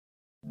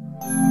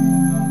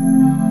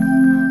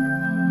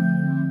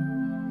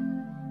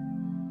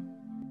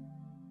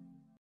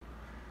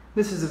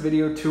This is a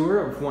video tour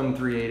of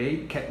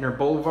 1388 Kettner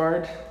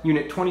Boulevard,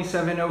 Unit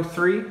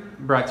 2703,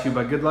 brought to you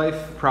by Good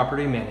Life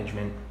Property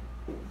Management.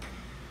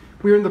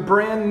 We're in the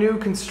brand new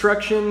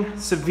construction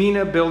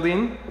Savina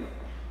building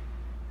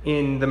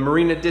in the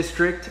Marina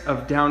District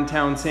of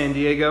downtown San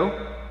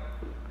Diego.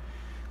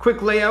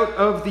 Quick layout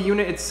of the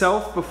unit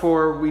itself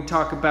before we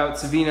talk about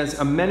Savina's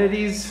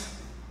amenities.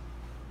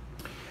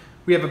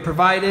 We have a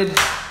provided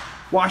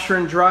washer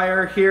and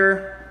dryer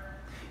here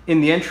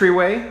in the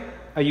entryway,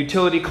 a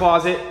utility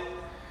closet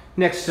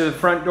next to the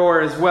front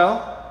door as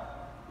well.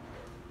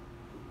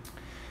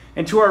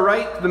 And to our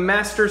right, the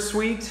master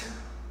suite,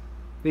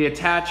 the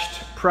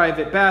attached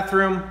private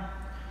bathroom.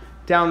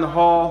 Down the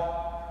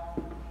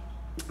hall,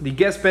 the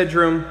guest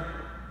bedroom,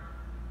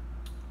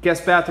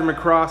 guest bathroom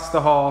across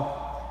the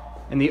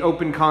hall, and the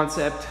open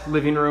concept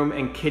living room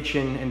and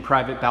kitchen and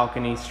private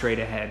balcony straight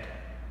ahead.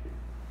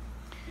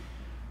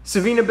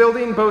 Savina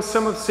building boasts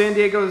some of San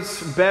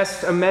Diego's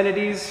best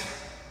amenities: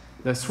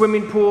 the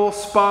swimming pool,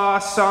 spa,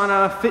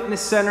 sauna, fitness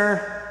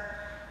center,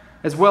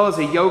 as well as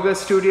a yoga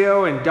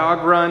studio and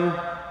dog run,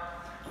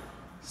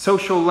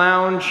 social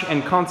lounge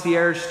and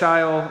concierge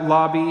style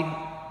lobby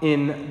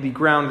in the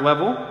ground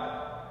level.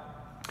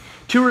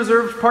 2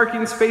 reserved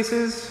parking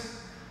spaces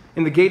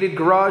in the gated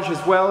garage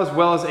as well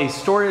as a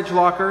storage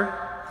locker.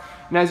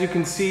 And as you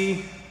can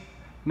see,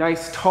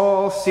 nice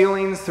tall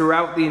ceilings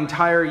throughout the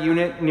entire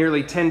unit,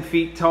 nearly 10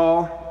 feet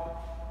tall.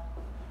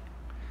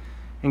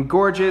 And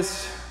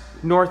gorgeous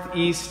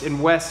northeast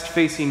and west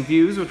facing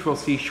views, which we'll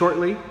see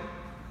shortly.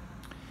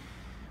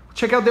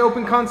 Check out the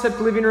open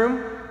concept living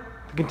room,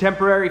 the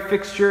contemporary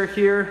fixture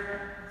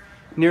here,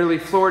 nearly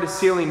floor to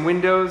ceiling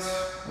windows,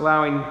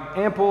 allowing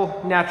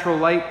ample natural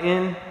light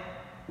in.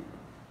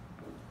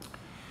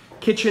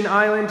 Kitchen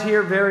island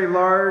here, very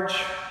large,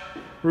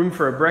 room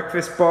for a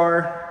breakfast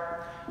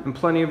bar, and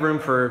plenty of room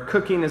for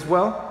cooking as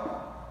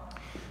well.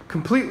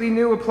 Completely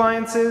new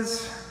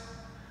appliances,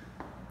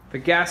 the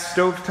gas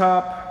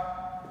stovetop,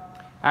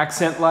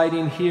 accent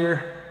lighting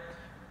here,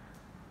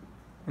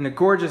 and a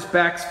gorgeous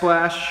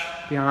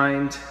backsplash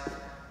behind the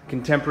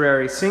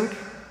contemporary sink.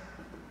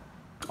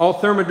 All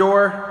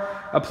Thermador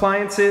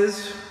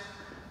appliances,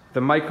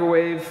 the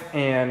microwave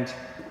and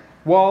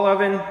wall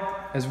oven,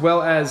 as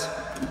well as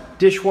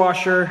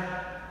dishwasher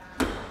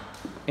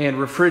and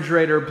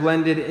refrigerator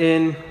blended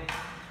in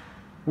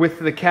with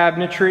the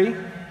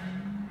cabinetry.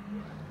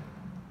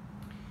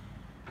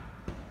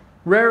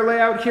 Rare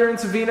layout here in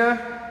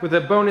Savina, with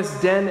a bonus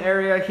den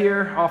area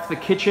here off the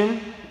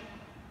kitchen.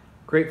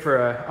 Great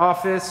for an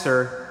office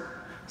or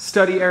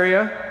study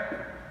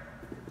area.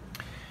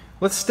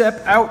 Let's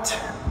step out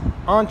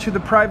onto the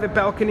private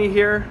balcony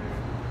here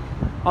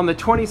on the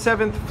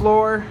 27th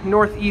floor,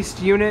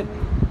 northeast unit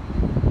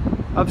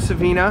of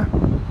Savina.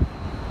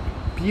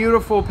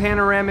 Beautiful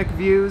panoramic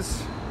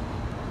views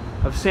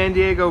of San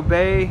Diego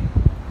Bay,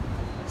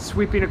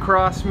 sweeping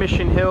across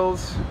Mission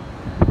Hills.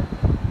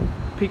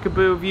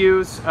 Peekaboo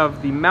views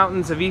of the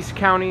mountains of East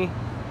County,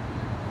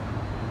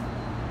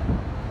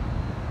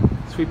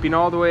 sweeping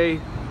all the way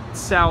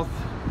south,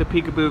 the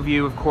peekaboo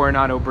view of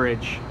Coronado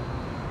Bridge.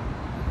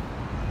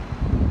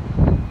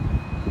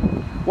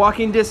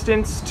 Walking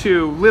distance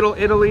to Little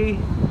Italy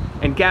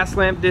and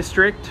Gaslamp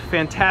District,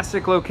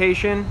 fantastic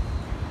location.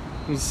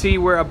 You can see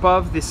we're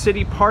above the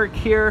city park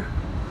here,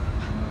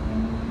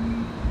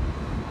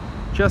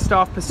 just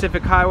off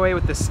Pacific Highway,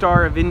 with the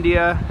Star of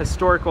India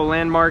historical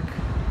landmark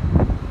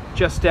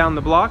just down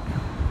the block.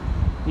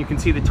 You can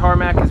see the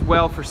tarmac as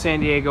well for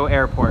San Diego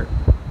Airport.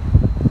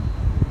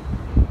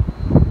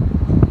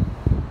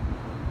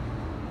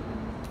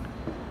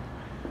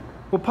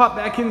 We'll pop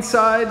back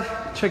inside,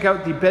 check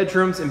out the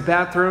bedrooms and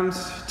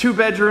bathrooms. 2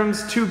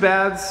 bedrooms, 2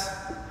 baths,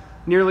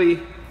 nearly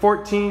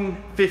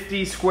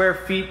 1,450 square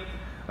feet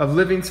of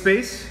living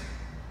space.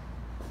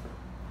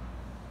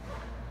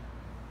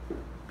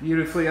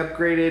 Beautifully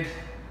upgraded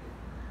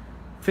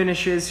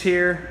finishes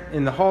here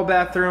in the hall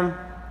bathroom.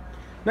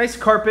 Nice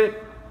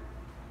carpet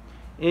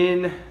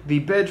in the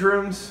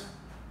bedrooms,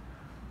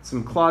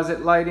 some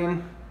closet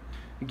lighting.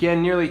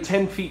 Again, nearly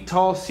 10 feet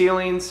tall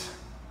ceilings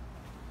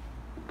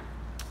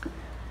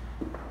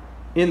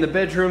in the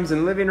bedrooms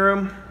and living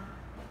room.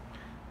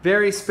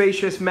 Very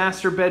spacious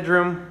master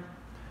bedroom,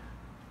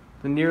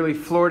 the nearly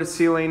floor to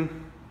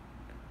ceiling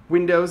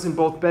windows in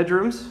both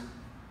bedrooms.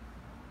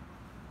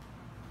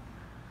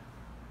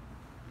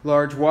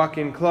 Large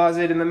walk-in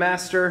closet in the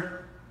master.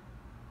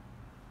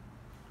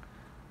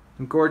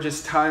 And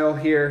gorgeous tile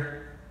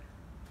here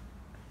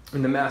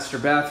in the master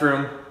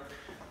bathroom,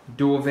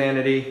 dual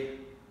vanity,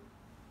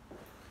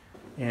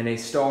 and a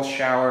stall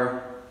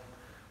shower,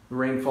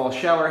 rainfall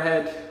shower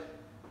head.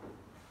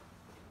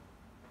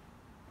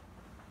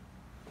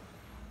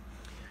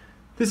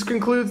 This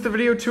concludes the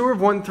video tour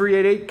of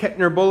 1388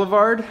 Kettner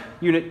Boulevard,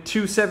 Unit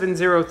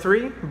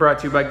 2703, brought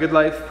to you by Good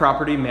Life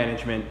Property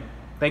Management.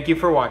 Thank you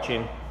for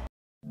watching.